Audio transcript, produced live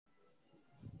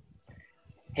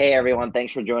Hey everyone,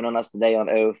 thanks for joining us today on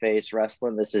O Face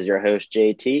Wrestling. This is your host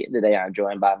JT. Today I'm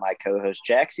joined by my co-host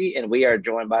Jaxie, and we are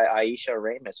joined by Aisha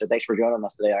Raymond. So thanks for joining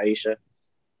us today, Aisha.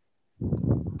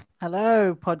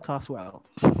 Hello, podcast world.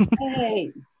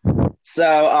 Hey.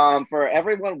 So for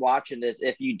everyone watching this,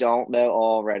 if you don't know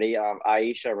already,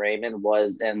 Aisha Raymond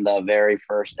was in the very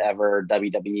first ever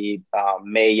WWE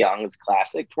Mae Young's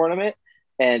Classic tournament.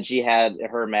 And she had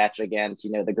her match against,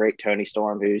 the great Tony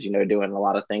Storm, who's, doing a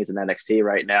lot of things in NXT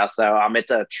right now. So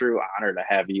it's a true honor to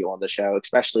have you on the show,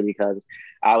 especially because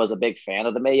I was a big fan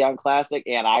of the Mae Young Classic.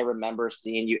 And I remember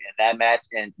seeing you in that match,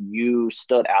 and you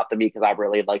stood out to me because I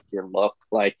really liked your look.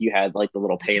 Like you had like the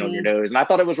little paint on your nose. And I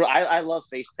thought it was, I love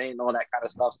face paint and all that kind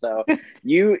of stuff. So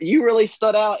you really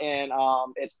stood out. And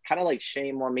it's kind of like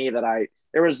shame on me that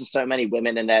there was just so many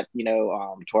women in that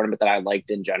tournament that I liked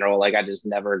in general. Like I just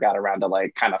never got around to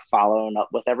like kind of following up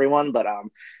with everyone. But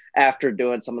after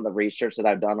doing some of the research that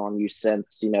I've done on you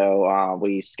since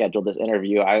we scheduled this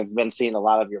interview, I've been seeing a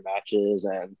lot of your matches,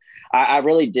 and I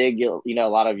really dig a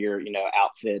lot of your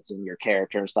outfits and your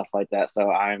character and stuff like that. So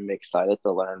I'm excited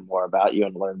to learn more about you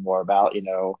and learn more about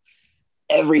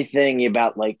everything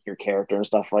about like your character and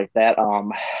stuff like that.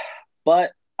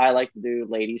 But I like to do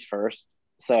ladies first.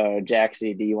 So,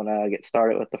 Jaxie, do you want to get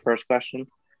started with the first question?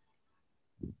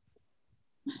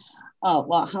 Oh,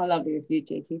 well, how lovely of you,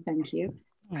 JT. Thank you.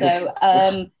 So,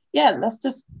 yeah, let's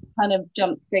just kind of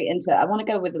jump straight into it. I want to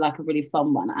go with like a really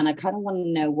fun one, and I kind of want to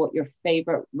know what your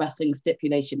favorite wrestling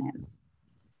stipulation is.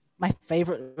 My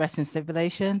favorite wrestling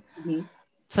stipulation, Mm-hmm.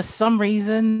 for some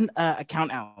reason, a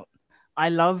count out. I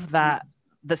love that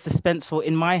the suspenseful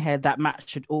in my head. That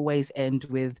match should always end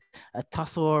with a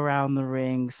tussle around the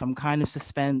ring, some kind of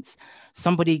suspense.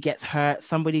 Somebody gets hurt,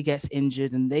 somebody gets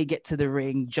injured, and they get to the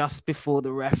ring just before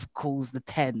the ref calls the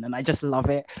 10. And I just love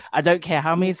it. I don't care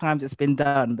how many times it's been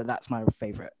done, but that's my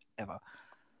favorite ever.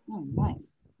 Oh,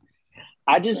 nice.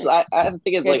 I think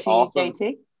it's Go like to you, awesome.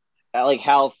 JT. I like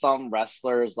how some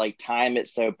wrestlers like time it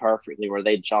so perfectly where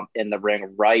they jump in the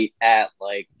ring right at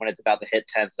like when it's about to hit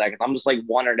 10 seconds. I'm just like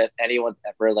wondering if anyone's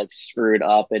ever like screwed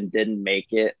up and didn't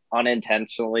make it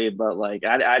unintentionally. But like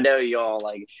I know y'all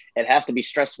like it has to be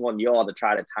stressful on y'all to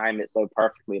try to time it so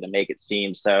perfectly to make it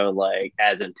seem so like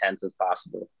as intense as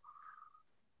possible.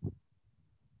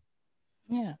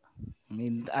 Yeah. I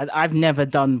mean, I've never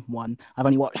done one. I've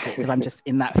only watched it because I'm just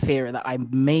in that fear that I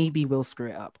maybe will screw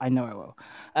it up. I know I will.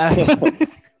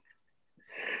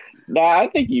 No, I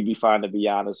think you'd be fine to be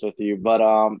honest with you. But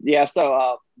yeah,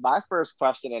 so my first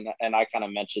question, and I kind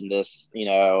of mentioned this,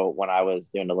 when I was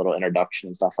doing a little introduction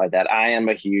and stuff like that. I am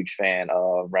a huge fan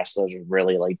of wrestlers with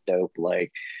really like dope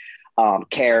like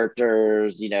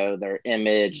characters, their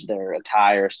image, their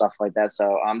attire, stuff like that.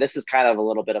 So this is kind of a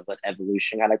little bit of an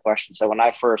evolution kind of question. So when I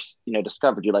first,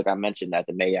 discovered you, like I mentioned at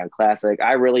the Mae Young Classic,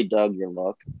 I really dug your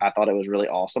look. I thought it was really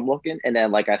awesome looking. And then,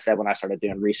 like I said, when I started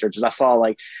doing research, I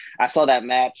saw that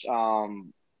match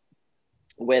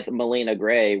with Melina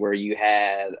Gray where you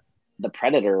had the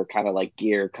Predator kind of like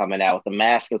gear coming out with the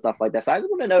mask and stuff like that. So I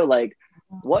just want to know like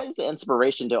what is the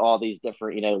inspiration to all these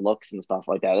different looks and stuff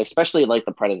like that, especially like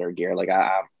the Predator gear. Like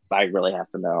I really have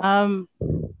to know.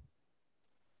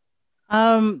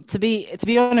 To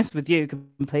be honest with you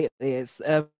completely, it's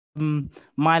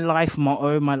my life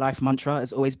motto, my life mantra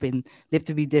has always been live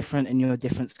to be different, and your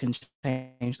difference can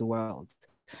change the world.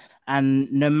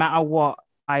 And no matter what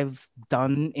I've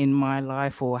done in my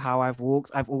life or how I've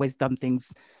walked, I've always done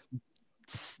things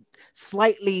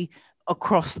slightly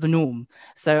across the norm.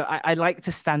 So I like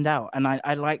to stand out, and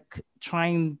I like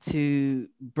trying to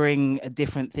bring a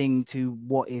different thing to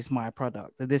what is my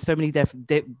product. There's so many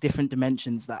different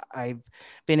dimensions that I've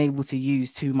been able to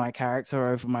use to my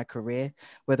character over my career,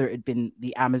 whether it had been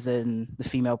the Amazon, the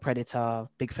female Predator,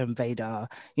 Big Femme Vader,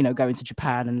 going to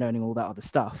Japan and learning all that other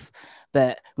stuff.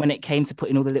 But when it came to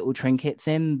putting all the little trinkets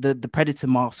in, the Predator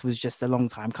mask was just a long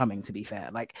time coming, to be fair.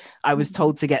 Like I was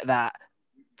told to get that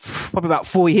probably about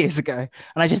 4 years ago, and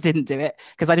I just didn't do it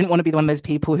because I didn't want to be one of those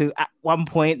people who at one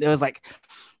point there was like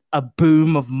a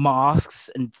boom of masks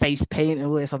and face paint and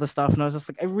all this other stuff, and I was just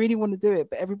like, I really want to do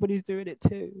it, but everybody's doing it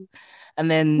too.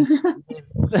 And then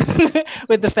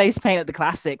with the face paint at the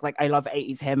Classic, like I love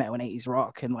 80s hair metal and 80s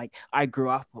rock, and like I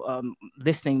grew up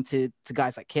listening to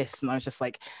guys like Kiss, and I was just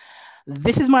like,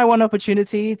 this is my one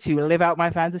opportunity to live out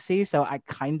my fantasy, so I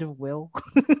kind of will.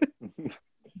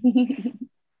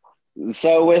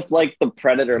 So with like the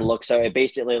Predator look, so it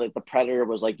basically like the Predator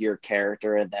was like your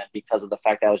character, and then because of the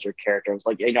fact that was your character, it was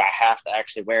like I have to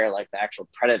actually wear like the actual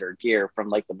Predator gear from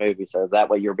like the movie. So is that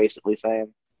what you're basically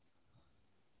saying?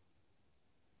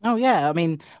 Oh yeah, I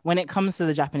mean, when it comes to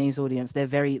the Japanese audience, they're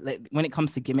very like, when it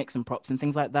comes to gimmicks and props and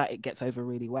things like that, it gets over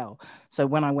really well. So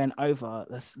when I went over,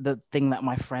 the thing that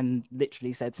my friend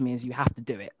literally said to me is, you have to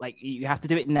do it. Like you have to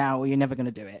do it now, or you're never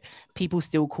gonna do it. People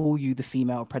still call you the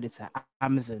female predator,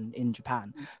 Amazon in Japan.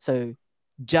 So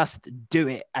just do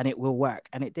it, and it will work,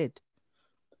 and it did.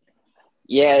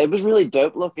 Yeah, it was really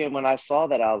dope looking. When I saw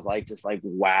that, I was like, just like,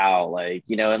 wow, like,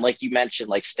 and like you mentioned,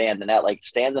 like standing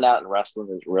out in wrestling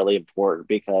is really important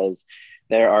because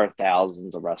there are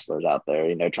thousands of wrestlers out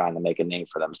there, trying to make a name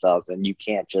for themselves. And you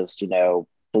can't just,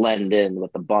 blend in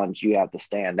with the bunch. You have to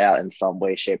stand out in some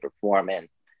way, shape, or form. And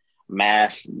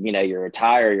mass, your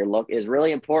attire, your look is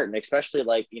really important, especially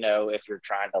like, if you're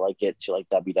trying to like get to like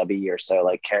WWE or so,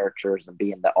 like characters and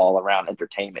being the all around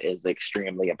entertainment is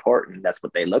extremely important. That's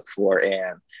what they look for.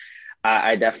 And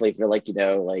I definitely feel like,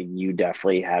 like you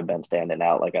definitely have been standing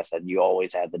out. Like I said, you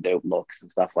always had the dope looks and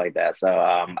stuff like that. So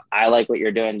I like what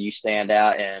you're doing. You stand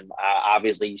out, and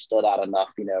obviously you stood out enough,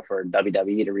 for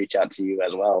WWE to reach out to you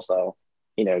as well. So,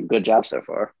 good job so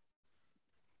far.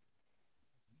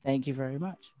 Thank you very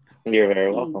much. You're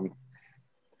very Mm. welcome.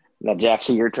 Now,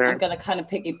 Jackson, your I'm turn. going to kind of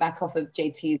piggyback off of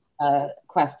JT's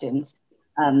questions.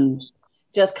 Um,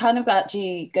 just kind of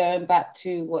actually going back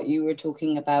to what you were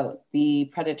talking about, the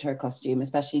Predator costume,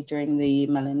 especially during the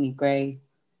Melanie Gray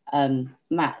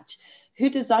match. Who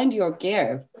designed your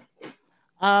gear?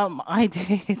 I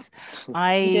did.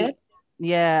 You I did?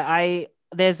 Yeah,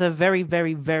 there's a very,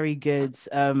 very, very good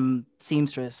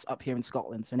seamstress up here in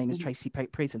Scotland. Her name is Tracy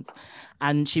Pretons,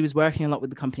 and she was working a lot with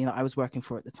the company that I was working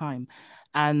for at the time.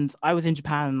 And I was in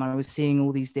Japan, and I was seeing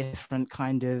all these different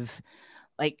kind of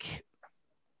like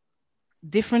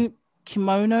different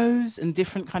kimonos and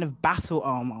different kind of battle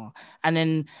armor. And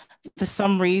then for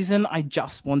some reason, I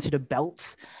just wanted a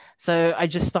belt. So I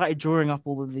just started drawing up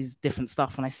all of these different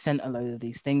stuff, and I sent a load of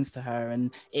these things to her.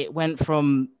 And it went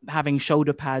from having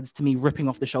shoulder pads to me ripping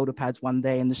off the shoulder pads one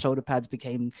day, and the shoulder pads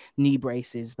became knee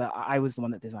braces. But I was the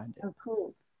one that designed it. Oh,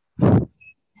 cool.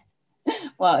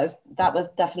 Well, that was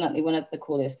definitely one of the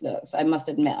coolest looks. I must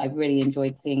admit, I really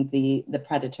enjoyed seeing the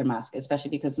Predator mask,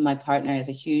 especially because my partner is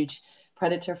a huge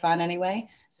Predator fan anyway.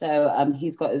 So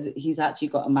he's actually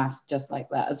got a mask just like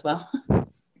that as well.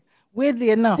 Weirdly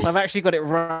enough, I've actually got it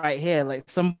right here. Like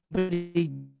somebody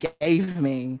gave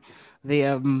me the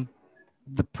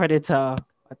Predator.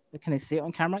 Can I see it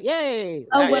on camera? Yay!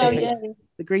 Oh wow, Actually, yay.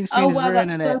 the green Oh screen is wow,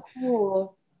 that's ruining so it.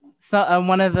 cool. So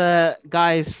one of the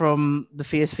guys from the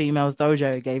Fierce Females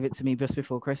Dojo gave it to me just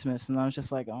before Christmas, and I was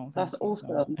just like, "Oh, thank That's you so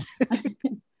awesome. much."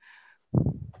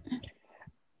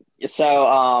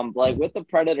 So, like with the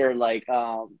Predator, like,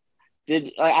 I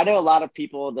know a lot of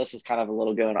people, this is kind of a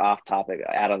little going off topic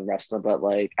out of wrestling, but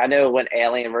like, I know when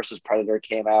Alien versus Predator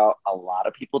came out, a lot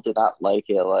of people did not like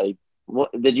it. Like,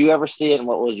 what did you ever see it, and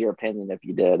what was your opinion if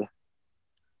you did?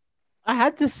 I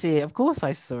had to see it. Of course,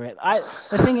 I saw it.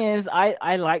 The thing is,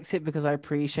 I liked it because I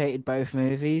appreciated both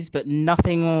movies, but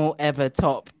nothing will ever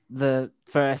top the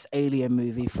first Alien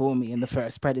movie for me and the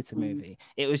first Predator Mm, movie.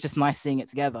 It was just nice seeing it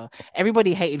together.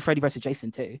 Everybody hated Freddy versus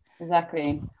Jason too.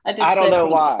 exactly. I I just don't don't know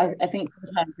think why. I think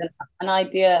sometimes an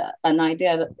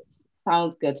idea that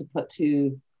sounds good to put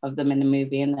two of them in a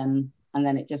movie and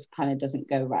then it just kind of doesn't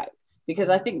go right. Because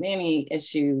I think the only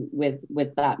issue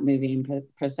with that movie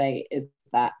per se is that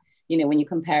when you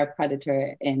compare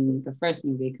Predator in the first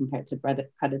movie compared to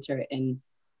Predator in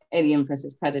Alien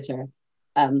versus Predator,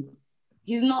 um,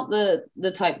 he's not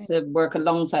the type to work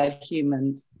alongside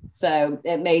humans. So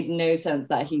it made no sense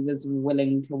that he was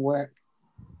willing to work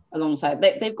alongside.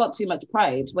 They've got too much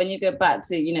pride. When you go back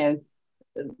to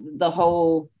the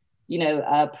whole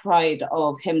pride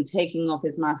of him taking off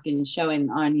his mask and showing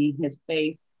Arnie his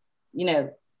face,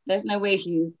 there's no way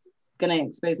he's going to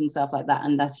expose himself like that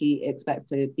unless he expects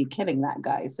to be killing that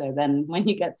guy. So then when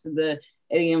you get to the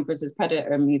Alien versus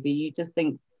Predator movie, you just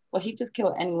think, well, he just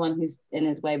killed anyone who's in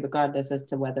his way, regardless as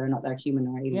to whether or not they're human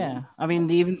or Yeah, alien. I mean,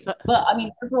 even But I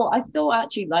mean, overall, I still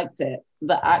actually liked it.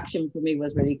 The action for me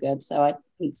was really good, so I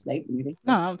didn't slate the movie.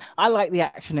 no, I like the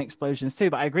action explosions too,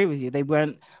 but I agree with you. They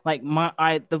weren't like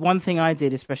the one thing I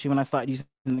did, especially when I started using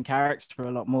the character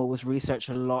a lot more, was research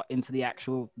a lot into the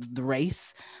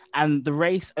race. And the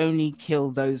race only kill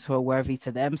those who are worthy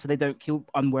to them, so they don't kill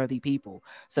unworthy people.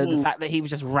 So the Mm, fact that he was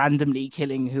just randomly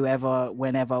killing whoever,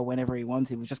 whenever he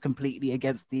wanted was just completely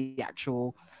against the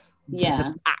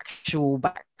yeah. actual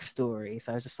backstory.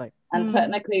 So I was just like, And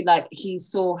technically, like he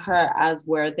saw her as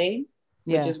worthy,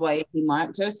 which yeah. is why he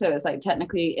marked her. So it's like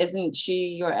technically, isn't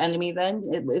she your enemy then?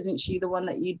 Isn't she the one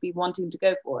that you'd be wanting to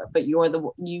go for? But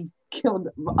you killed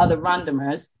other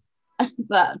randomers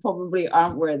that probably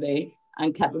aren't worthy.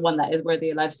 and kept the one that is worthy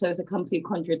of life. So it's a complete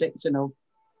contradiction of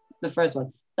the first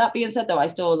one. That being said, though, I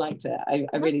still liked it. I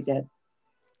really did.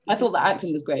 I thought the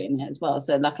acting was great in it as well.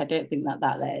 So like, I don't think that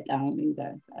let it down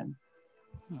either. So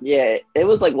Yeah, it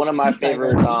was like one of my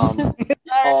favorite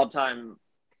all-time.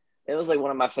 It was like one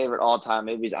of my favorite all-time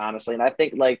movies, honestly. And I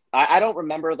think like I don't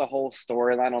remember the whole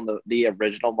storyline on the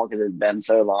original one because it's been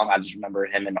so long. I just remember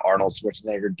him and Arnold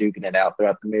Schwarzenegger duking it out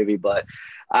throughout the movie. But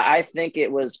I think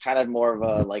it was kind of more of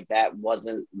a like that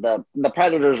wasn't the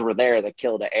predators were there to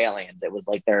kill the aliens. It was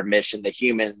like their mission. The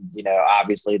humans,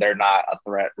 obviously they're not a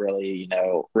threat really,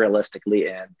 realistically.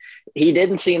 And he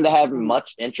didn't seem to have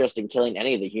much interest in killing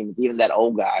any of the humans, even that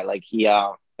old guy. Like the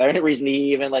only reason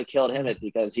he even like killed him is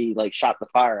because he like shot the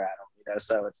fire at him,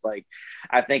 So it's like,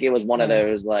 I think it was one of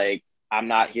those like, I'm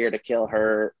not here to kill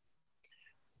her.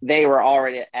 They were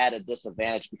already at a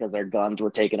disadvantage because their guns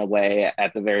were taken away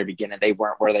at the very beginning. They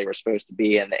weren't where they were supposed to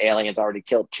be, and the aliens already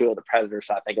killed 2 of the predators.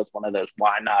 So I think it's one of those.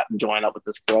 Why not join up with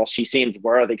this girl? She seems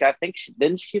worthy. I think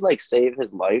didn't she like save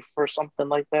his life or something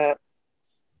like that?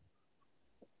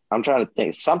 I'm trying to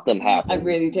think. Something happened. I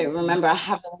really do remember. I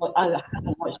haven't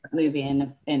watched that movie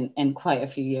in quite a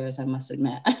few years, I must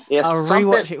admit. Yeah, I'll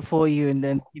rewatch it for you and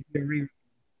then give you a review.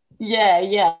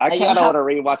 Yeah. I kind of want to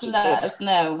rewatch it. Let us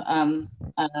know.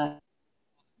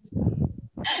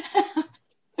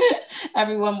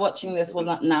 Everyone watching this will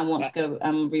not now want to go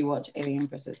rewatch Alien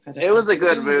vs Predator. It was a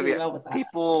good movie. Really well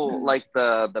people like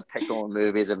the pickle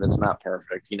movies if it's not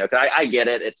perfect, Cause I get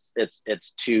it.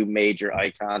 It's 2 major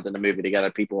icons in the movie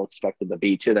together. People expected to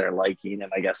be to their liking,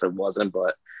 and I guess it wasn't,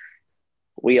 but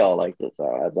we all liked it,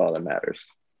 so that's all that matters.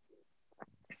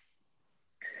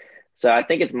 So I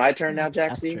think it's my turn now,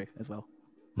 Jaxie. That's true as well.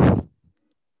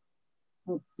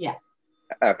 Yes.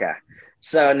 Okay.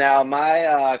 So now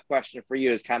my question for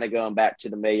you is kind of going back to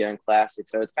the Mae Young Classic.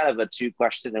 So it's kind of a 2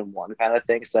 question in 1 kind of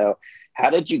thing. So how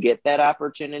did you get that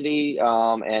opportunity?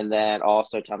 And then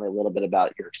also tell me a little bit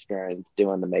about your experience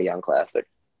doing the Mae Young Classic.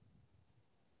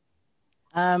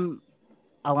 I'll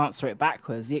answer it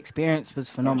backwards. The experience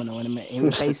was phenomenal, and it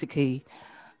was basically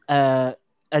a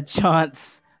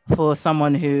chance for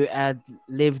someone who had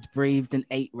lived, breathed, and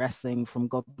ate wrestling from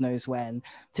God knows when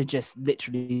to just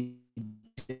literally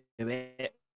do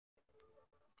it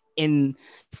in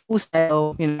full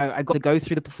scale. I got to go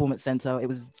through the performance center. It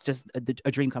was just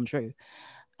a dream come true.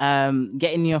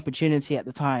 Getting the opportunity at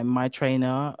the time, my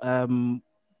trainer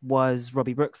was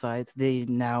Robbie Brookside, the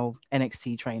now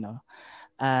NXT trainer,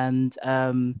 and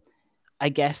I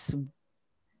guess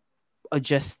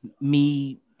just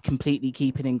me completely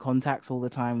keeping in contact all the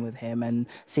time with him and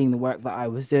seeing the work that I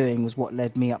was doing was what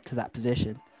led me up to that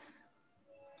position.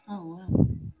 Oh wow.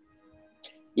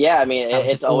 Yeah, I mean,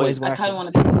 it's always I kind of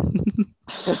want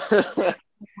to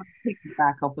pick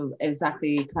back off of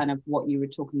exactly kind of what you were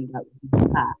talking about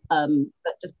with that.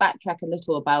 But just backtrack a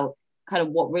little about kind of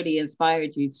what really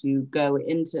inspired you to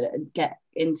get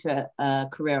into a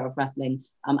career of wrestling,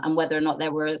 and whether or not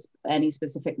there were any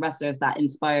specific wrestlers that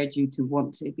inspired you to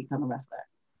want to become a wrestler.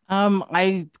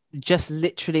 I just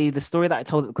literally, the story that I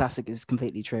told at the Classic is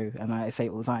completely true, and I say it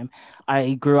all the time.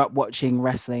 I grew up watching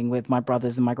wrestling with my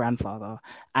brothers and my grandfather,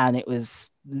 and it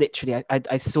was literally,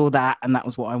 I saw that, and that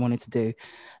was what I wanted to do.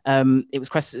 It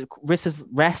was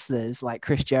wrestlers like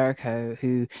Chris Jericho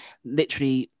who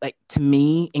literally, like, to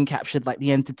me, encaptured like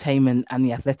the entertainment and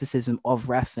the athleticism of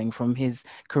wrestling from his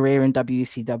career in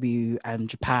WCW and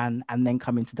Japan, and then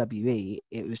coming to WE.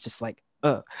 It was just like,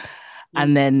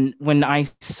 And then when I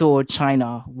saw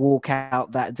Chyna walk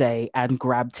out that day and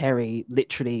grab Terry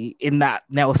literally in that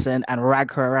Nelson and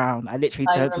rag her around, I literally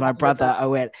turned to my brother. I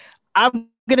went, I'm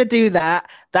going to do that.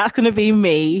 That's going to be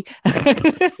me.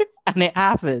 And it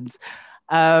happened.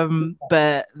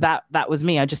 But that was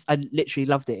me. I literally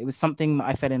loved it. It was something that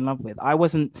I fell in love with. I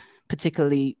wasn't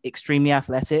particularly extremely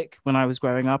athletic when I was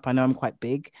growing up. I know I'm quite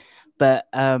big, but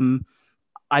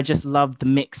I just loved the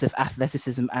mix of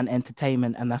athleticism and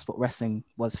entertainment, and that's what wrestling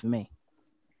was for me.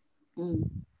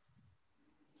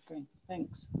 That's great.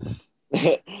 Thanks.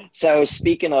 So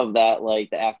speaking of that, like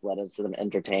the athleticism,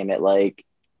 entertainment, like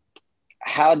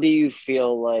how do you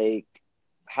feel like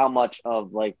how much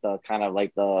of like the kind of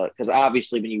like because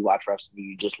obviously when you watch wrestling,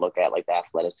 you just look at like the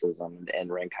athleticism and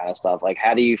ring kind of stuff. Like,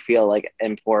 how do you feel like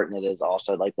important it is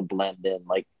also like the blend in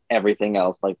like everything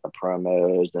else, like the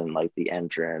promos and like the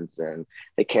entrance and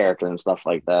the character and stuff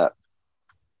like that?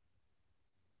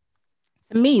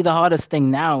 To me, the hardest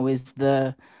thing now is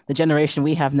the the generation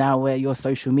we have now, where your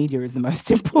social media is the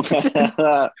most important.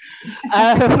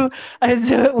 And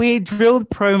so we drilled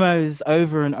promos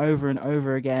over and over and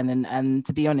over again, and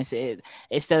to be honest, it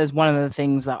still is one of the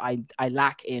things that I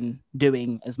lack in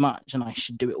doing as much, and I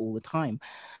should do it all the time.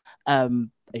 I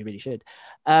really should.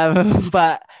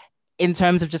 But in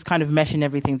terms of just kind of meshing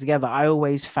everything together, I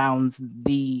always found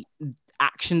the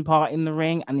action part in the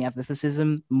ring and the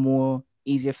athleticism more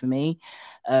easier for me.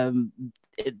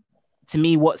 It, to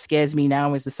me, what scares me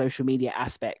now is the social media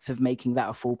aspect of making that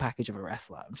a full package of a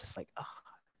wrestler. I'm just like, oh,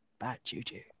 bad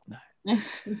juju. No.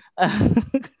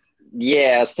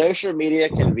 Yeah, social media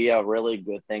can be a really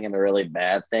good thing and a really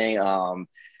bad thing.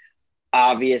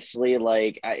 Obviously,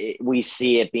 like we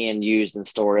see it being used in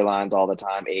storylines all the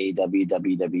time. AEW,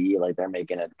 WWE, like they're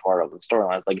making it part of the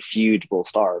storylines. Like feud will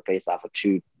start based off of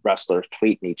two wrestlers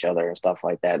tweeting each other and stuff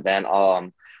like that. Then,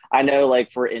 I know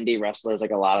like for indie wrestlers,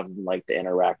 like a lot of them like to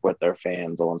interact with their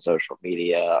fans on social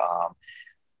media.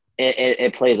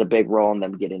 It plays a big role in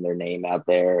them getting their name out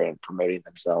there and promoting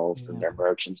themselves and their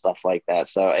merch and stuff like that.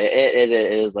 So it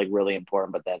is like really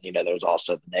important. But then, there's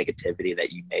also the negativity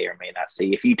that you may or may not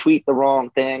see. If you tweet the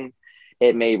wrong thing,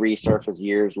 it may resurface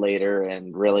years later.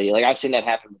 And really, like I've seen that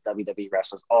happen with WWE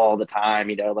wrestlers all the time,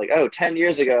 like, oh, 10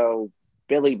 years ago,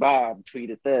 Billy Bob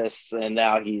tweeted this and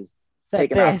now he's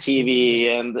taken off TV.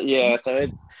 And yeah, so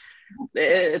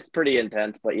it's pretty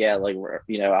intense, but yeah, like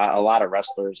a lot of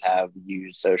wrestlers have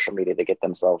used social media to get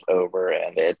themselves over,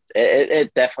 and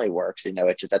it definitely works.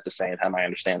 It's just at the same time I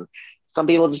understand some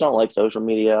people just don't like social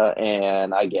media,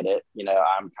 and I get it.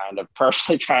 I'm kind of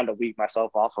personally trying to weed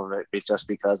myself off of it just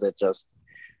because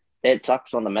it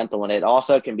sucks on the mental, and it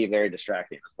also can be very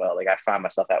distracting as well. Like I find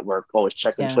myself at work always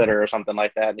checking Twitter or something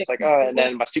like that. And it's like, oh, and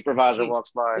then my supervisor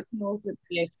walks by. It can also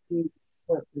be a huge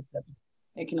support system.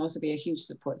 It can also be a huge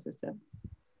support system.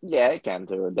 Yeah, it can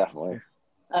too, definitely.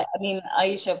 I mean,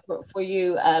 Aisha, for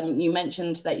you, you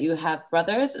mentioned that you have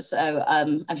brothers. So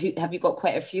have you got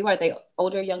quite a few? Are they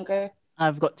older, younger?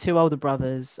 I've got two older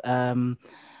brothers. One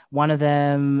of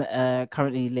them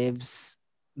currently lives.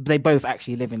 They both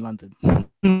actually live in London,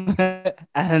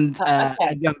 and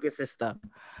a younger sister.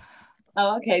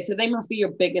 Oh, okay. So they must be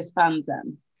your biggest fans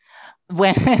then.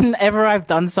 Whenever I've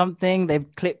done something, they've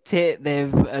clipped it,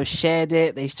 they've shared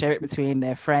it, they share it between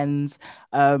their friends.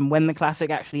 When the classic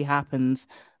actually happens,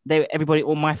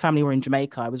 all my family were in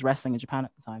Jamaica. I was wrestling in Japan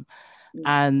at the time,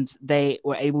 and they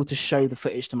were able to show the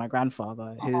footage to my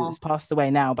grandfather, who has passed away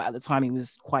now, but at the time he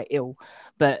was quite ill.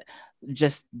 But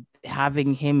just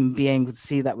having him be able to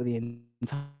see that with the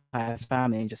entire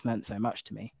family just meant so much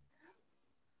to me.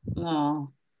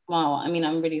 Oh. Wow, I mean,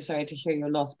 I'm really sorry to hear your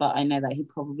loss, but I know that he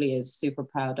probably is super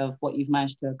proud of what you've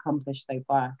managed to accomplish so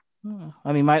far.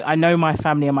 I mean, I know my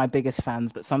family are my biggest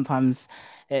fans, but sometimes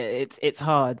it's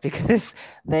hard because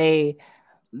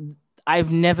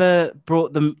I've never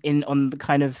brought them in on the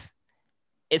kind of,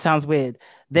 it sounds weird,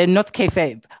 they're not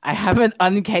kayfabe. I haven't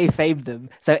unkayfabed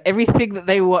them. So everything that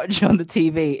they watch on the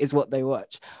TV is what they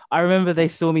watch. I remember they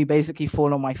saw me basically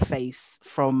fall on my face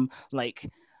from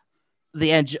like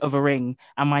the edge of a ring,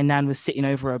 and my nan was sitting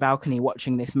over a balcony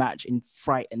watching this match in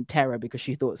fright and terror because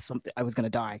she thought I was going to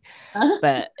die.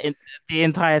 But in the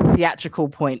entire theatrical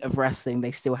point of wrestling,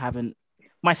 they still haven't.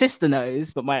 My sister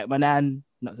knows, but my nan,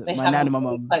 my nan and my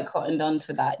mom, quite cottoned on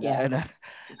to that. Yeah, no.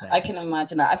 I can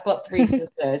imagine that. I've got three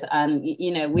sisters, and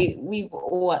we've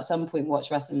all at some point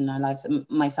watched wrestling in our lives.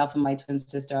 Myself and my twin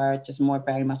sister are just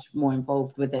very much more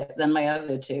involved with it than my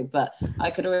other two. But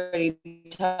I could already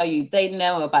tell you they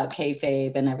know about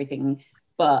kayfabe and everything.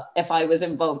 But if I was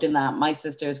involved in that, my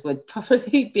sisters would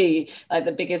probably be like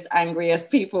the biggest, angriest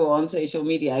people on social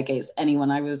media against anyone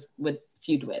I would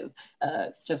feud with,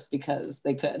 just because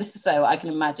they could. So I can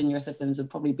imagine your siblings would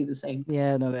probably be the same.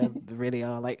 Yeah, no, they really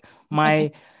are. Like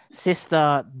my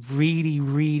sister really,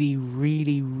 really,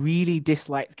 really, really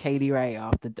disliked Kaylee Ray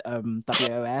after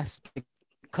WOS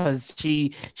because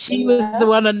she was the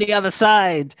one on the other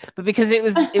side, but because it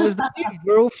was the feud,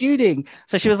 we're all feuding.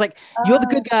 So she was like, "You're the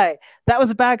good guy. That was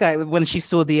the bad guy." When she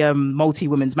saw the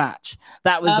multi-women's match,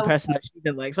 that was the person that she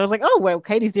didn't like. So I was like, "Oh well,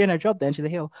 Katie's doing her job then. She's a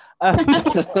heel."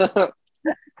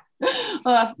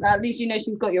 Well, at least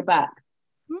she's got your back.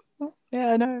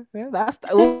 Yeah, I know. Yeah, that's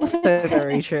also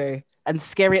very true and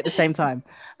scary at the same time.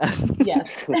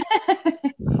 Yes.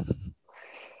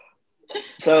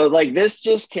 So like this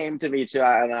just came to me too,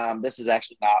 and this is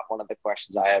actually not one of the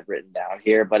questions I have written down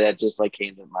here, but it just like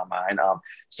came to my mind.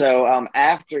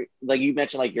 After like you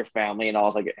mentioned like your family and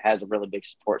all, like it has a really big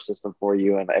support system for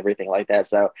you and everything like that.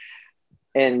 So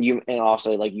and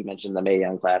also like you mentioned the Mae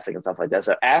Young Classic and stuff like that.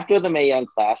 So after the Mae Young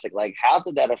Classic, like how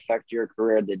did that affect your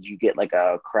career? Did you get like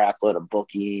a crap load of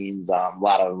bookings, a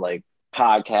lot of like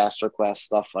podcast requests,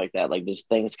 stuff like that? Like just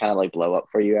things kind of like blow up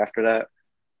for you after that?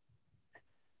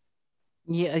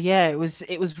 Yeah, it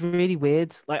was really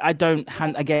weird. Like I don't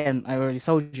again, I already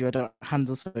told you I don't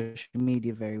handle social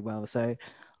media very well. So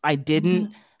I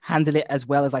didn't handle it as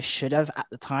well as I should have at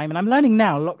the time. And I'm learning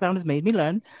now. Lockdown has made me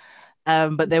learn.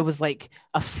 But there was like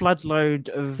a floodload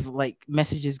of like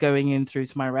messages going in through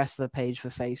to my wrestler page for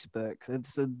Facebook.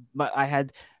 So, but I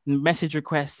had message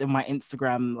requests in my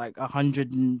Instagram, like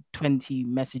 120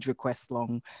 message requests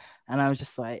long, and I was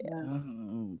just like, Yeah.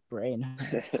 oh, brain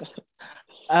hurts.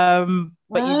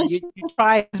 But you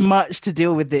try as much to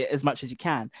deal with it as much as you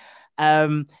can.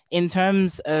 In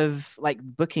terms of like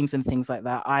bookings and things like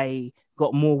that, I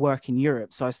got more work in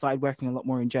Europe, so I started working a lot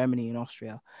more in Germany and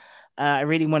Austria. I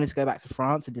really wanted to go back to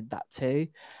France. I did that too.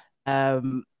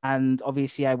 And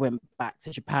obviously, I went back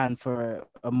to Japan for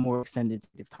a more extended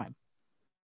period of time.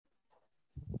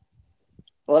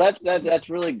 Well, that's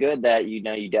really good that you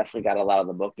know you definitely got a lot of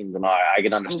the bookings and all. I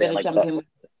can I'm going understand to like jump in.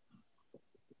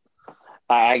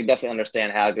 I can definitely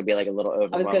understand how it could be like a little I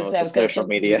was going overwhelming to with say, I the was going to social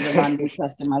jump in media. with a random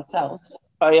question myself.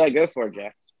 Oh yeah, go for it,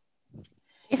 Jack.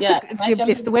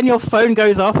 It's when your phone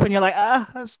goes off and you're like,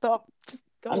 stop, just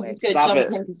go I'm away. just going to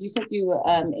jump in because you said you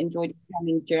enjoyed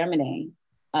performing Germany.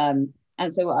 And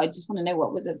so I just want to know,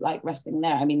 what was it like wrestling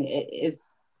there? I mean,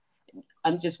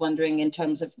 I'm just wondering in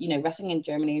terms of, wrestling in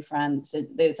Germany, France,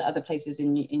 those other places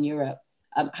in Europe,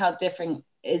 how different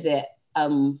is it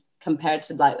compared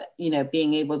to like,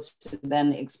 being able to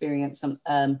then experience some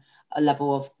a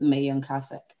level of the Mae Young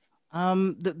Classic?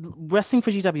 The wrestling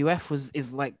for GWF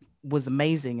was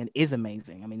amazing and is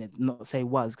amazing. I mean, not say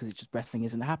was because it's just wrestling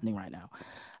isn't happening right now.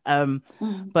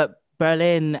 But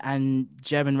Berlin and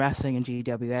German wrestling and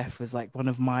GWF was like one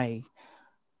of my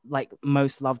like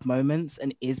most loved moments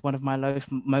and is one of my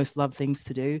most loved things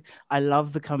to do. I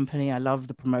love the company, I love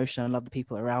the promotion, I love the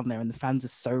people around there, and the fans are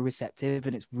so receptive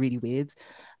and it's really weird.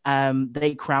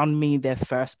 They crowned me their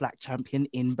first black champion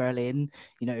in Berlin,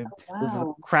 with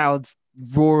the crowds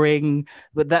roaring,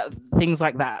 but that things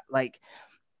like that like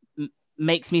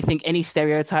makes me think any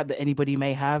stereotype that anybody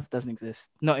may have doesn't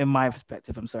exist. Not in my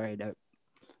perspective, I'm sorry, no.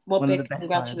 Well, big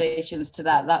congratulations to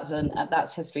that.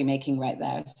 That's history making right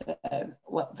there. So,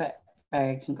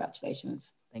 very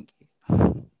congratulations. Thank you.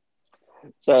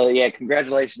 So yeah,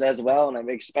 congratulations as well, and I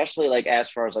mean, especially like as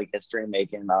far as like history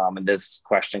making. And this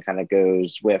question kind of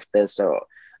goes with this. So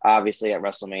obviously at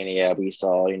WrestleMania, we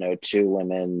saw two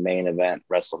women main event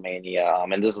WrestleMania,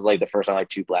 and this is like the first time like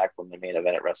two black women main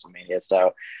event at WrestleMania.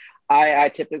 So I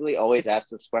typically always ask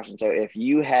this question. So if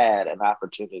you had an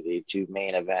opportunity to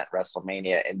main event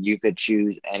WrestleMania and you could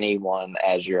choose anyone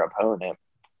as your opponent,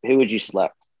 who would you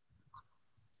select?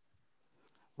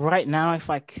 Right now, if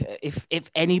I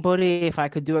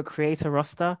could do a creator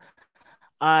roster,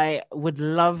 I would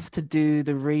love to do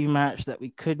the rematch that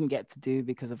we couldn't get to do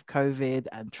because of COVID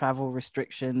and travel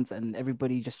restrictions and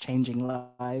everybody just changing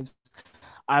lives.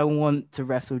 I want to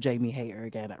wrestle Jamie Hayter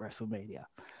again at WrestleMania.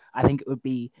 I think it would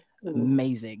be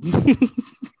amazing.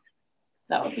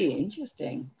 That would be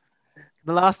interesting.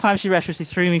 The last time she wrestled, she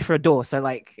threw me for a door. So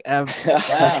like,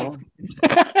 wow.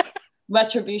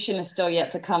 Retribution is still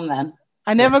yet to come then.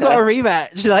 I never got a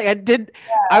rematch. Like I did,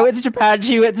 yeah. I went to Japan,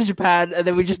 she went to Japan, and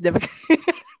then we just never.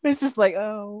 It's just like,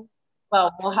 oh.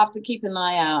 Well, we'll have to keep an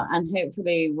eye out, and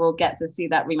hopefully, we'll get to see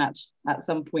that rematch at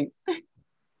some point.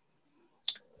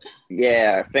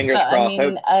 Yeah, fingers crossed.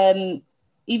 I mean,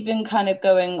 even kind of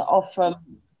going off from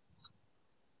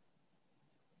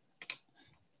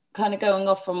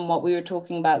what we were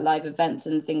talking about, live events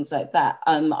and things like that.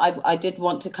 I did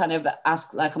want to kind of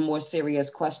ask like a more serious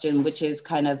question, which is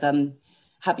kind of,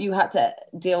 have you had to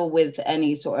deal with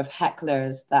any sort of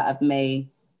hecklers that have may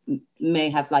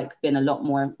have like been a lot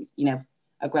more,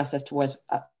 aggressive towards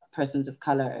persons of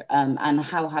color? And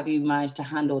how have you managed to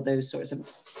handle those sorts of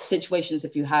situations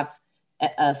if you have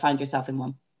found yourself in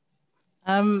one?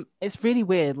 It's really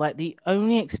weird. Like the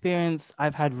only experience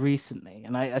I've had recently,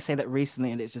 and I say that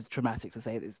recently, and it's just traumatic to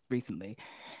say this recently,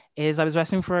 is I was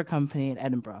wrestling for a company in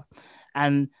Edinburgh,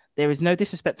 and there is no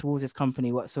disrespect towards this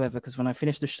company whatsoever, because when I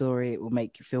finish the story, it will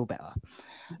make you feel better.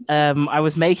 I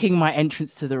was making my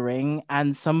entrance to the ring,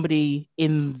 and somebody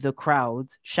in the crowd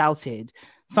shouted,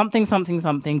 something, something,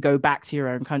 something, go back to your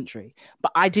own country.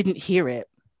 But I didn't hear it.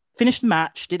 Finished the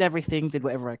match, did everything, did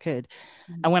whatever I could.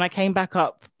 And when I came back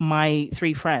up, my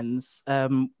three friends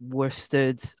were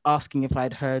stood asking if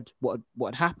I'd heard what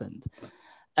had happened.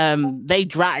 They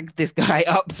dragged this guy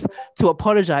up to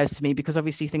apologize to me, because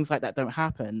obviously things like that don't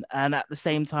happen. And at the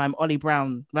same time, Ollie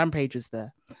Brown, Rampage, was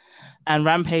there, and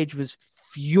Rampage was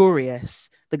furious.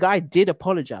 The guy did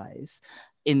apologize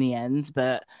in the end,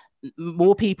 but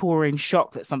more people were in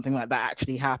shock that something like that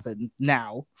actually happened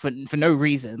now for no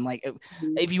reason. Like,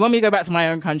 if you want me to go back to my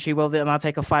own country, well, then I'll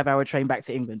take a 5-hour train back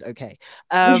to England. Okay.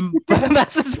 But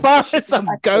that's as far as I'm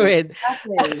going.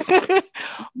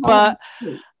 But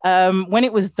when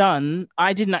it was done,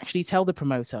 I didn't actually tell the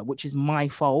promoter, which is my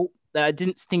fault. I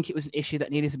didn't think it was an issue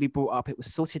that needed to be brought up. It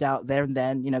was sorted out there and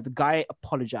then. The guy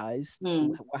apologized,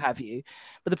 what have you.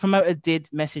 But the promoter did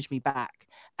message me back,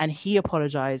 and he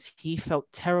apologized. He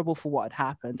felt terrible for what had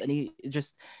happened, and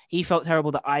he felt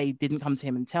terrible that I didn't come to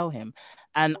him and tell him.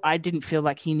 And I didn't feel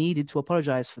like he needed to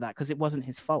apologize for that, because it wasn't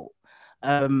his fault.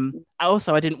 I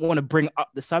didn't want to bring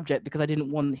up the subject, because I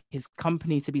didn't want his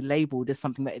company to be labeled as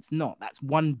something that it's not. That's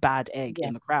one bad egg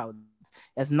in the crowd.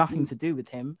 It has nothing to do with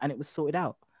him, and it was sorted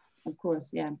out. Of course,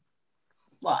 yeah.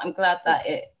 Well, I'm glad that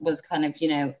it was kind of,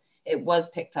 it was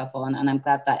picked up on, and I'm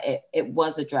glad that it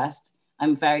was addressed.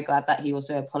 I'm very glad that he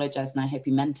also apologized, and I hope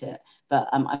he meant it. But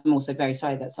I'm also very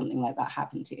sorry that something like that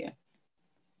happened to you.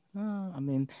 I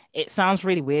mean, it sounds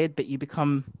really weird, but you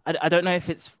become, I don't know if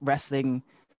it's wrestling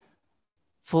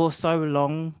for so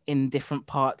long in different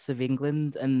parts of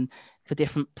England and for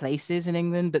different places in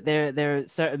England, but there are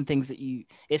certain things that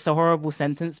it's a horrible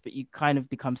sentence, but you kind of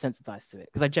become sensitized to it,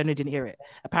 because I generally didn't hear it.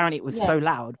 Apparently it was so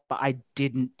loud, but I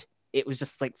didn't. It was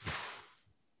just like,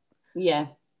 yeah,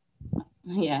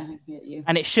 I get you.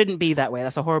 And it shouldn't be that way.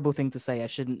 That's a horrible thing to say.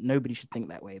 Nobody should think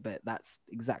that way, but that's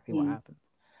exactly what happened.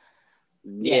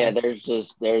 Yeah, there's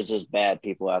just bad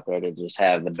people out there that just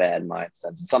have the bad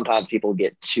mindset. Sometimes people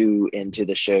get too into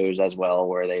the shows as well,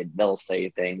 where they'll say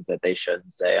things that they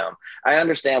shouldn't say. I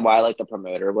understand why, like, the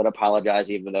promoter would apologize,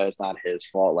 even though it's not his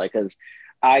fault. Like, because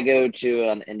I go to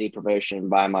an indie promotion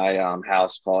by my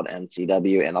house called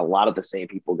NCW, and a lot of the same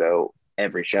people go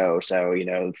every show. So,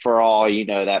 for all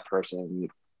that person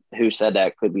who said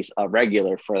that could be a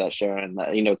regular for that show. And,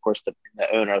 of course, the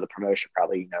owner of the promotion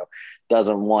probably,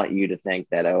 doesn't want you to think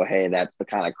that, oh, hey, that's the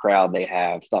kind of crowd they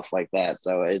have, stuff like that.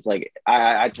 So it's like,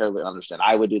 I totally understand.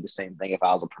 I would do the same thing if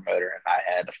I was a promoter and I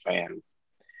had a fan,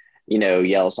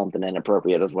 yell something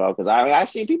inappropriate as well. Because I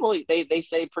see people, they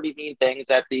say pretty mean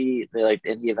things at the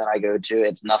in the event I go to.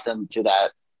 It's nothing to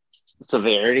that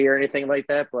severity or anything like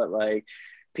that, but like,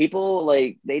 people,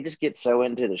 like, they just get so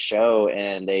into the show,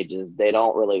 and they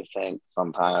don't really think.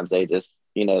 Sometimes they just,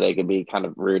 they could be kind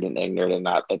of rude and ignorant and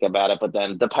not think about it, but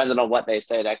then depending on what they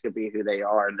say, that could be who they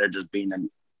are, and they're just being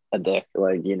a dick,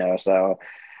 like, so.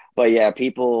 But yeah,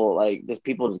 people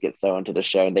just get so into the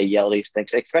show, and they yell these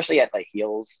things, especially at the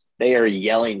heels. They are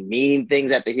yelling mean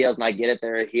things at the heels, and I get it,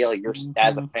 they're a heel. You're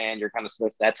as a fan, you're kind of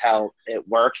supposed, that's how it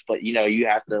works, but you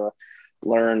have to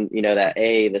learn, that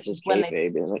A, this is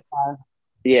kayfabe.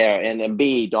 Yeah, and then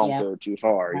B, don't go too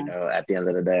far, at the end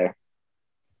of the day.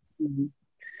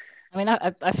 I mean,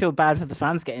 I feel bad for the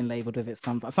fans getting labeled with it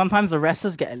sometimes. Sometimes the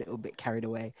wrestlers get a little bit carried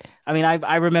away. I mean,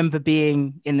 I remember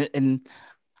being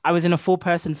I was in a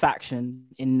 4-person faction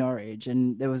in Norwich,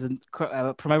 and there was a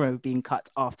promo being cut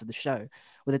after the show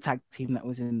with a tag team that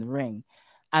was in the ring.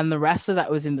 And the wrestler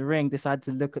that was in the ring decided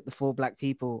to look at the 4 black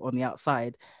people on the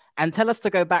outside and tell us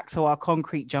to go back to our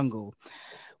concrete jungle,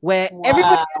 where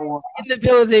everybody in the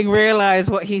building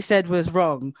realized what he said was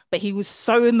wrong, but he was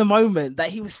so in the moment that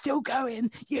he was still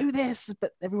going, you this, but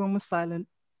everyone was silent.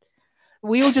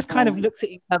 We all just kind of looked at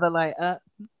each other like,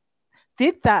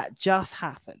 did that just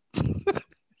happen?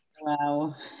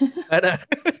 Wow.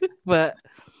 But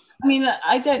I mean,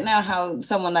 I don't know how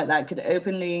someone like that could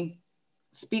openly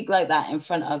speak like that in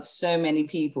front of so many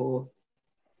people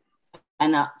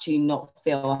and actually not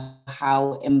feel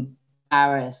how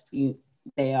embarrassed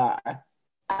they are at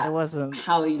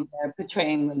how they're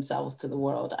portraying themselves to the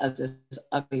world as this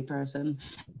ugly person.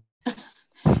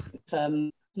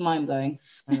 It's mind-blowing.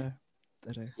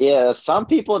 Yeah, some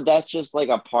people, that's just like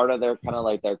a part of their kind of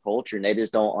like their culture, and they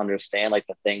just don't understand, like,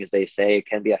 the things they say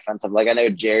can be offensive. Like, I know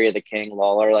Jerry the King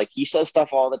Lawler, like, he says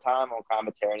stuff all the time on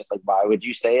commentary, and it's like, why would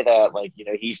you say that? Like,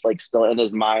 he's like still in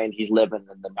his mind, he's living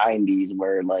in the 90s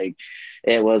where like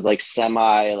it was like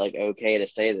semi like okay to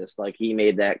say this. Like, he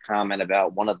made that comment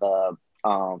about one of the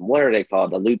what are they called,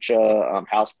 the lucha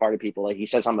house party people. Like, he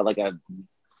said something like a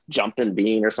jumping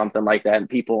bean or something like that, and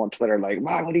people on Twitter are like,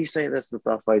 why would he say this and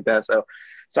stuff like that? So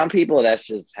some people, that's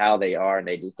just how they are, and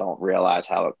they just don't realize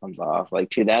how it comes off. Like,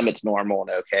 to them it's normal and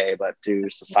okay, but to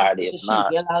society it's not.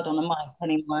 Be allowed on the mic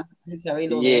anymore.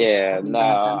 Yeah,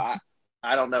 no,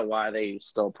 I don't know why they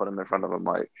still put him in front of a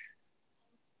mic.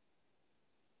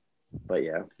 But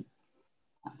yeah.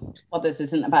 Well, this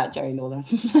isn't about Jerry Lawler.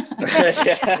 You've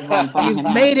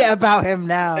made it about him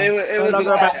now. I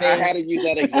had to use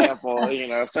that example,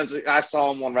 since I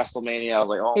saw him on WrestleMania. I was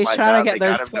like, oh He's my trying God, to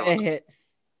get those Twitter hits.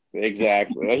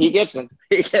 Exactly. He gets them.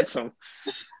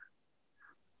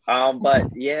 But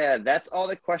yeah, that's all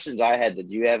the questions I had. Did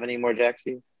you have any more,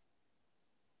 Jaxie?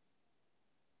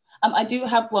 I do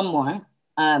have one more.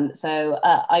 So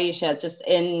Aisha, just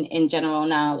in general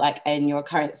now, like in your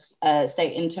current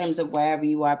state, in terms of wherever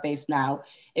you are based now,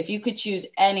 if you could choose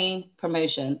any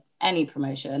promotion,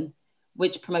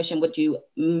 which promotion would you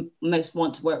most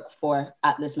want to work for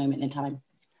at this moment in time?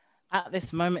 At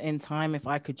this moment in time, if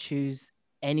I could choose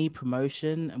any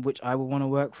promotion which I would want to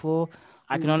work for,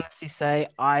 I can honestly say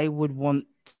I would want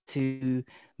to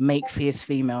make Fierce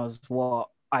Females what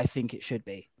I think it should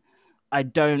be. I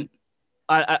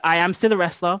am still a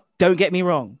wrestler, don't get me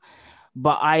wrong,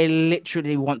 but I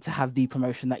literally want to have the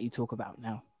promotion that you talk about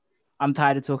now. I'm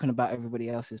tired of talking about everybody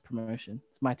else's promotion.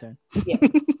 It's my turn. Yeah.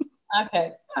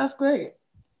 Okay, that's great.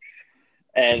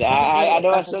 And I know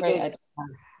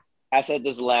I said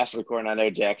this last recording. I know,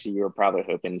 Jaxie, you were probably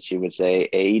hoping she would say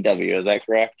AEW. Is that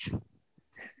correct?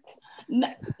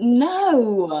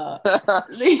 No.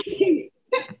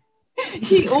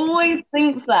 He always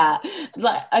thinks that.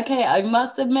 Like, okay, I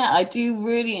must admit, I do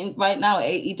really, right now,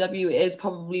 AEW is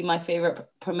probably my favorite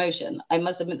promotion. I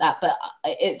must admit that, but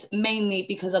it's mainly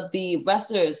because of the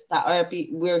wrestlers that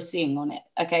we're seeing on it.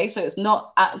 Okay, so it's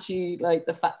not actually like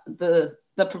the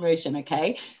promotion.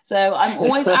 Okay, so I'm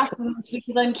always asking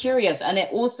because I'm curious, and it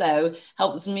also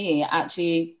helps me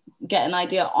actually get an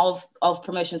idea of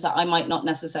promotions that I might not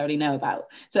necessarily know about.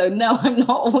 So no, I'm not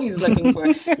always looking for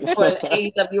an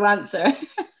AEW answer.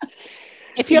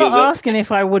 If you're asking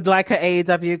if I would like an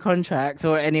AEW contract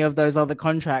or any of those other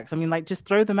contracts, I mean, like, just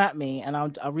throw them at me and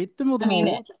I'll read them all.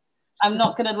 I'm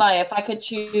not gonna lie. If I could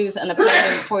choose an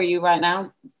opinion for you right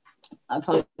now,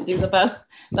 apologies about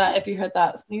that. If you heard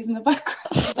that sneeze in the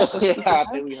background, yeah, I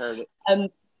think we heard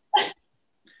it.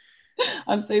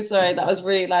 I'm so sorry. That was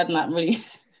really loud and that really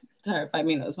terrified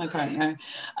me. That was my partner.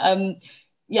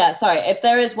 Yeah, sorry. If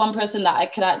there is one person that I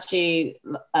could actually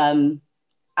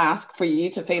ask for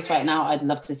you to face right now, I'd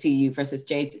love to see you versus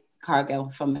Jade Cargill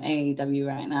from AEW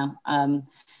right now.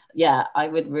 Yeah, I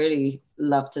would really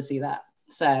love to see that.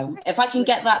 So if I can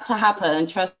get that to happen,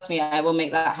 trust me, I will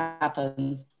make that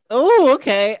happen. Oh,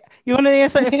 okay. You want to hear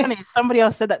something funny? Somebody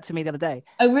else said that to me the other day.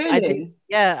 Oh, really?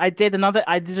 I did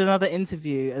another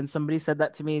interview and somebody said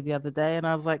that to me the other day and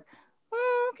I was like,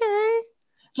 okay.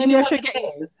 Maybe I should get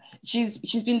it.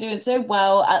 She's been doing so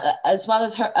well, as well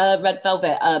as her Red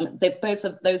Velvet. Both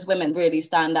of those women really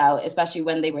stand out, especially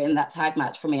when they were in that tag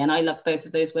match for me. And I love both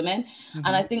of those women. Mm-hmm.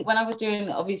 And I think when I was doing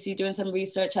some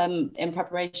research in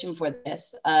preparation for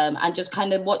this, and just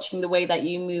kind of watching the way that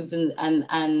you move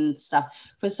and stuff,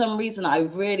 for some reason I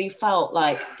really felt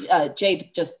like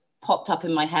Jade just popped up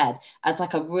in my head as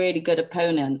like a really good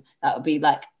opponent. That would be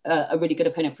like a really good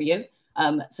opponent for you.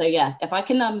 So yeah, if I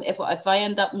can, if I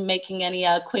end up making any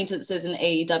acquaintances in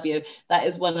AEW, that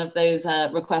is one of those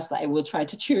requests that I will try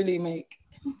to truly make.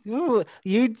 Ooh,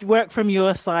 you work from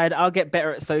your side. I'll get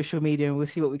better at social media, and we'll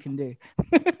see what we can do.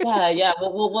 Yeah,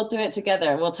 we'll do it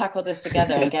together. We'll tackle this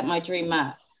together and get my dream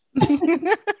match.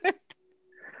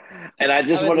 And I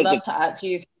would love to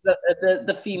actually see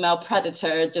the female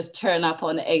Predator just turn up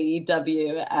on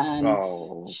AEW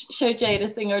and show Jade a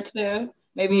thing or two.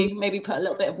 Maybe put a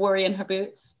little bit of worry in her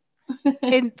boots.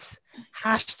 Hint,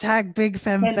 hashtag Big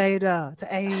Femme Vader to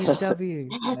AEW.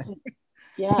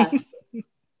 Yes.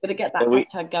 Gotta get that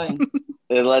hashtag going.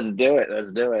 Let's do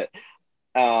it.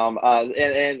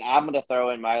 And I'm gonna throw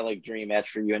in my like dream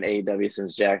match for you in AEW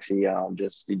since Jaxie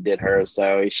just did hers.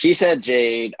 So she said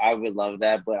Jade. I would love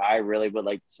that, but I really would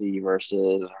like to see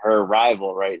versus her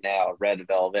rival right now, Red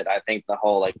Velvet. I think the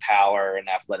whole like power and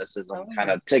athleticism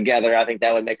kind of together. I think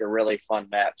that would make a really fun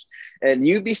match. And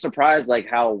you'd be surprised like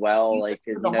how well like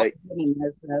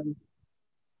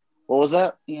what was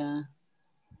that? Yeah.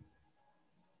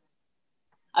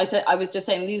 I was just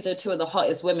saying these are two of the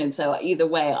hottest women. So either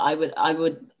way, I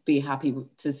would be happy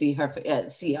to see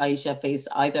see Aisha face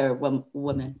either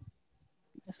woman.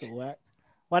 This will work.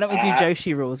 Why don't we do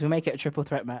Joshi rules? We'll make it a triple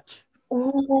threat match.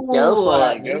 Ooh, go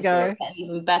for it.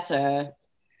 Even better.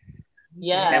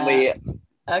 Yeah.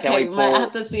 Can we might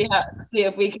have to see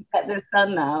if we can get this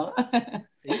done now.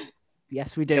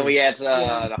 Yes, we do. Can we add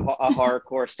a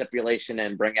hardcore stipulation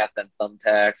and bring out them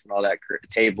thumbtacks and all that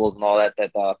tables and all that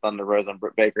Thunder Rosa and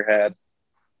Britt Baker had?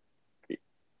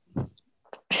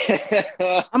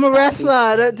 I'm a wrestler.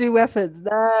 I don't do weapons.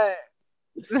 No.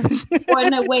 Or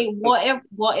no, wait, what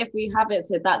if we have it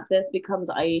so that this becomes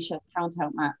Aisha count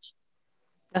out match?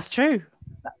 That's true.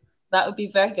 That would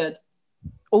be very good.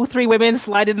 All three women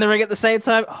slide in the ring at the same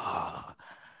time. Oh,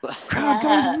 crowd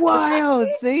goes wild.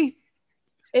 See?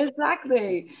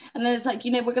 Exactly. And then it's like,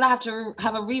 we're gonna have to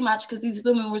have a rematch because these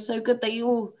women were so good they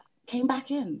all came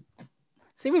back in.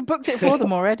 See, we booked it for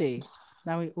them already.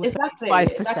 Now we'll exactly.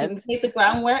 5%. We made the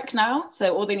groundwork now,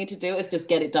 so all they need to do is just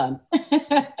get it done.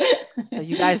 So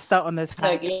you guys start on those.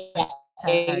 So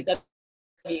yeah,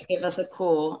 you give us a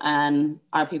call, and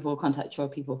our people will contact your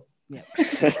people. Yeah,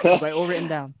 got it all written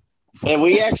down. And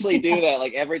we actually do that.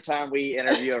 Like every time we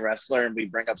interview a wrestler and we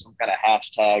bring up some kind of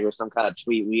hashtag or some kind of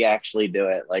tweet, we actually do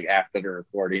it like after the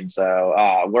recording. So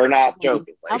we're not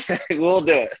joking. Like, we'll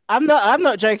do it. I'm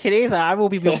not joking either. I will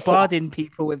be bombarding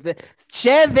people with this.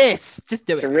 Share this. Just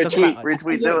do it.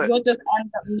 Retweet, do it. You'll just end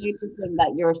up noticing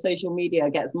that your social media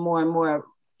gets more and more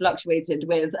fluctuated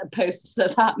with posts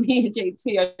that me and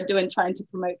JT are doing trying to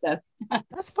promote this.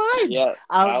 That's fine. Yeah,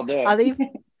 I'll do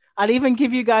it. I'll even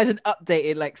give you guys an update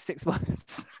in like 6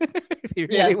 months. If you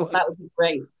really want. That would be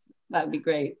great. That would be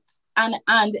great. And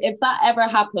if that ever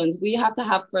happens, we have to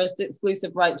have first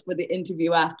exclusive rights for the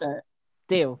interview after.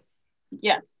 Deal.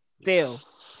 Yes. Deal.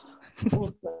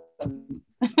 Awesome.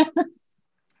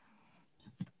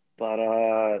 But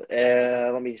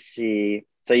let me see.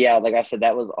 So yeah, like I said,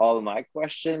 that was all of my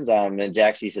questions. And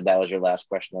Jax, you said that was your last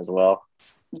question as well.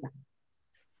 Yeah.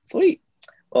 Sweet.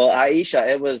 Well, Aisha,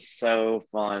 it was so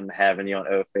fun having you on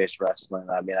O-Face Wrestling.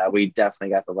 I mean, we definitely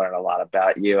got to learn a lot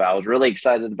about you. I was really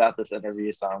excited about this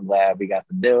interview, so I'm glad we got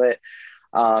to do it.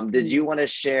 Did you want to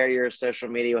share your social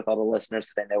media with all the listeners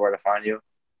so they know where to find you?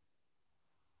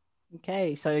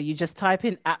 Okay, so you just type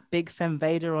in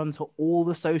 @BigFemVader onto all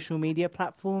the social media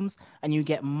platforms, and you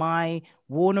get my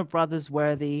Warner Brothers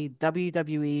worthy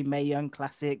WWE Mae Young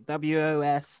Classic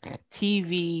WOS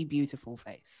TV beautiful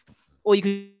face. Or you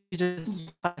could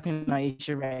just type in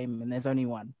Aisha Raymond. There's only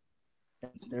one.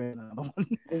 There is another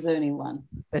one. There's only one.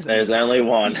 There's only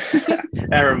one.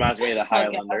 That reminds me of the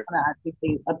Highlander. Okay, I actually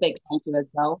say a big thank you as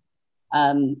well.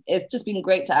 It's just been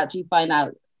great to actually find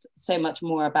out so much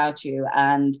more about you,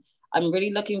 and I'm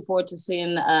really looking forward to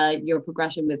seeing your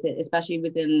progression with it, especially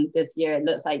within this year. It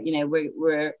looks like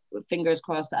we're fingers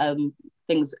crossed.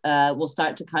 Things will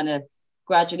start to kind of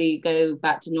gradually go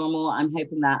back to normal. I'm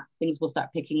hoping that things will start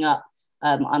picking up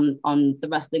on the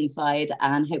wrestling side,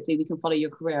 and hopefully we can follow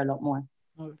your career a lot more.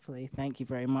 Hopefully. Thank you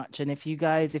very much. And if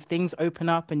things open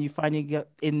up and you find you get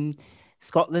in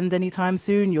Scotland anytime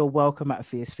soon, you're welcome at a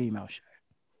Fierce Female show.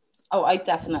 Oh, I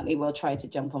definitely will try to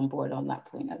jump on board on that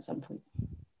point at some point.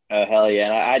 Oh, hell yeah.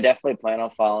 And I definitely plan on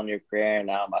following your career. And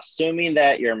I'm assuming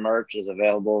that your merch is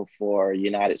available for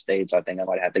United States. I think I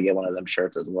might have to get one of them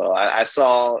shirts as well. I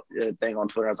saw a thing on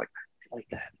Twitter. I was like, I like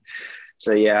that.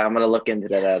 So yeah, I'm going to look into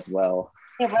that as well.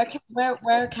 Yeah,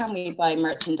 where can we buy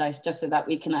merchandise just so that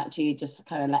we can actually just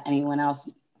kind of let anyone else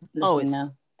listening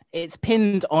know? It's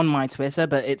pinned on my Twitter,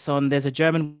 but there's a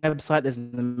German website, there's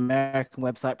an American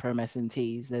website, Pro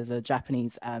Tees, there's a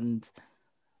Japanese, and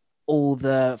all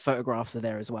the photographs are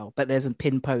there as well. But there's a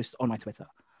pinned post on my Twitter.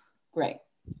 Great.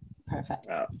 Perfect.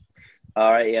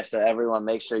 All right. Yeah. So everyone,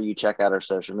 make sure you check out her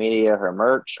social media, her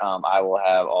merch. I will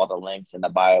have all the links in the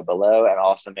bio below. And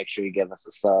also make sure you give us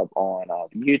a sub on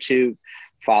YouTube.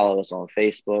 Follow us on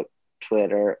Facebook,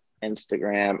 Twitter,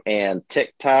 Instagram, and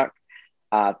TikTok.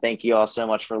 Thank you all so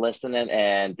much for listening.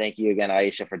 And thank you again,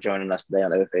 Aisha, for joining us today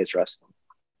on O-Face Wrestling.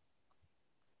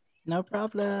 No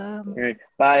problem.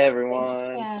 Bye,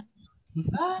 everyone.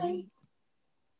 Bye.